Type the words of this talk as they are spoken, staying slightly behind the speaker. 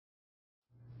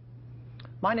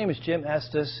My name is Jim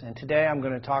Estes, and today I'm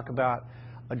going to talk about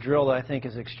a drill that I think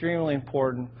is extremely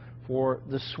important for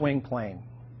the swing plane.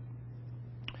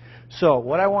 So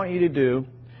what I want you to do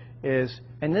is,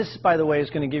 and this by the way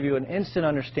is going to give you an instant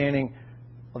understanding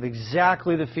of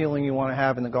exactly the feeling you want to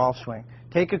have in the golf swing.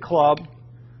 Take a club,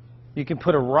 you can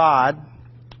put a rod,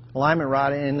 alignment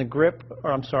rod in the grip,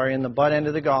 or I'm sorry, in the butt end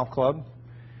of the golf club.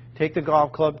 Take the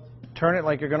golf club, turn it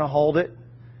like you're going to hold it,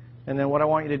 and then what I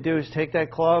want you to do is take that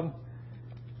club,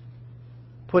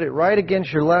 put it right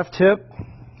against your left hip,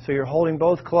 so you're holding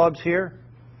both clubs here.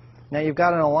 Now you've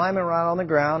got an alignment rod on the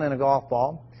ground and a golf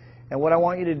ball, and what I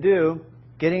want you to do,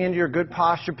 getting into your good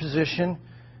posture position,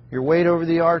 your weight over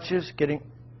the arches,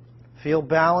 feel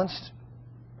balanced.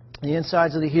 The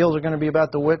insides of the heels are going to be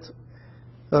about the width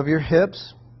of your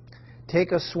hips.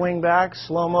 Take a swing back,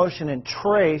 slow motion, and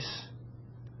trace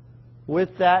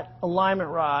with that alignment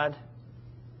rod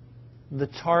the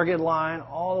target line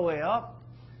all the way up.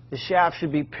 The shaft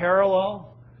should be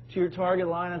parallel to your target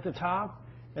line at the top,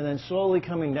 and then slowly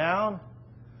coming down,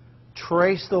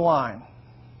 trace the line.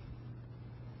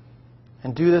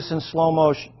 And do this in slow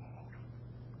motion.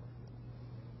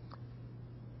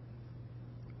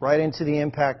 Right into the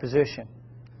impact position.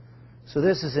 So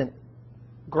this is a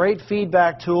great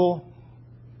feedback tool,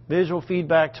 visual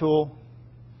feedback tool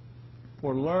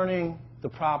for learning the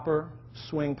proper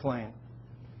swing plane.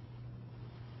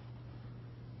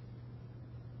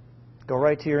 Go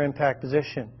right to your impact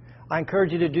position. I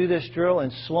encourage you to do this drill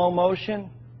in slow motion,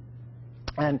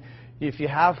 and if you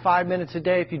have 5 minutes a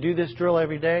day, if you do this drill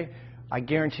every day, I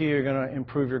guarantee you're going to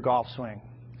improve your golf swing.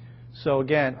 So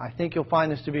again, I think you'll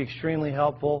find this to be extremely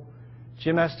helpful.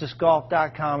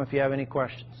 JimEstesGolf.com if you have any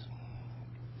questions.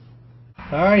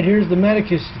 Alright, here's the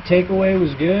Medicus. The takeaway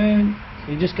was good.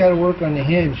 You just got to work on the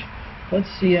hinge. Let's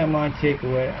see how my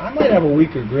takeaway. I might have a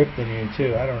weaker grip than you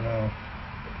too. I don't know.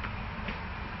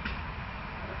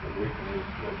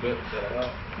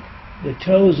 The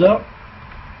toes up.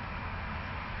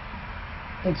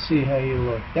 Let's see how you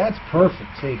look. That's perfect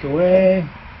takeaway.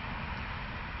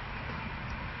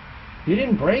 You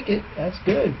didn't break it. That's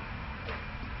good.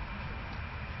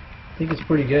 I think it's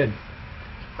pretty good.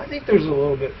 I think there's a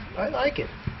little bit. I like it.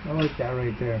 I like that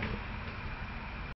right there.